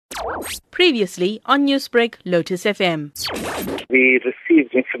Previously on Newsbreak, Lotus FM. We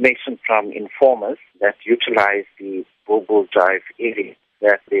received information from informers that utilized the Bulbul Drive area,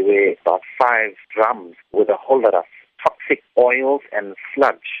 that there were about 5 drums with a whole lot of toxic oils and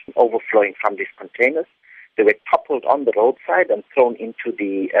sludge overflowing from these containers. They were toppled on the roadside and thrown into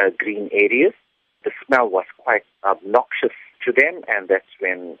the green areas. The smell was quite obnoxious to them, and that's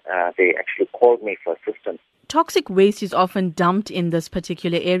when they actually called me for assistance. Toxic waste is often dumped in this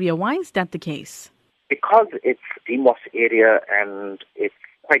particular area. Why is that the case? Because it's a DMOS area and it's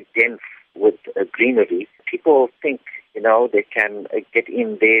quite dense with greenery, people think, they can get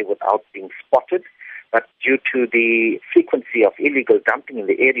in there without being spotted. But due to the frequency of illegal dumping in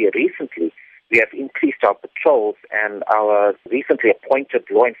the area recently, we have increased our patrols, and our recently appointed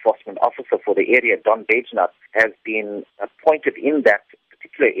law enforcement officer for the area, Don Bejnat, has been appointed in that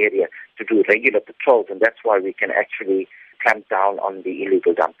particular area to do regular patrols, and that's why we can actually clamp down on the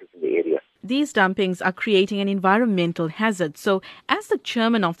illegal dumpers in the area. These dumpings are creating an environmental hazard. So, as the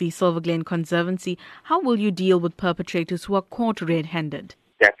chairman of the Silverglen Conservancy, how will you deal with perpetrators who are caught red-handed?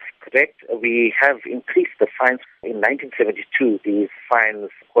 That's correct. We have increased the fines. In 1972, these fines,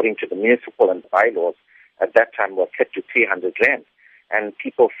 according to the municipal and bylaws, at that time were set to 300 rand. And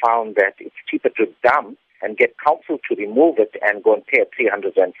people found that it's cheaper to dump and get council to remove it and go and pay a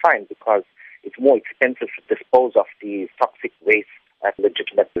 300 rand fine because it's more expensive to dispose of these toxic waste at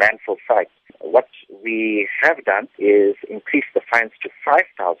legitimate landfill sites. What we have done is increase the fines to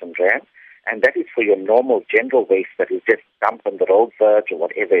 5,000 rand, and that is for your normal general waste that is just dumped on the road verge or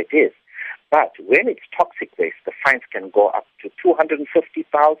whatever it is. But when it's toxic waste, the fines can go up to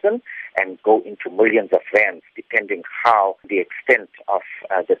 250,000 and go into millions of rands, depending how the extent of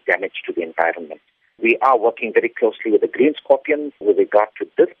the damage to the environment. We are working very closely with the Green Scorpions with regard to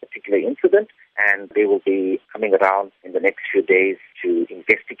this particular incident, and they will be coming around in the next few days to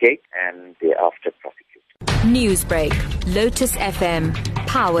investigate and thereafter prosecute. Newsbreak, Lotus FM,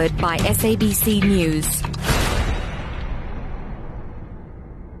 powered by SABC News.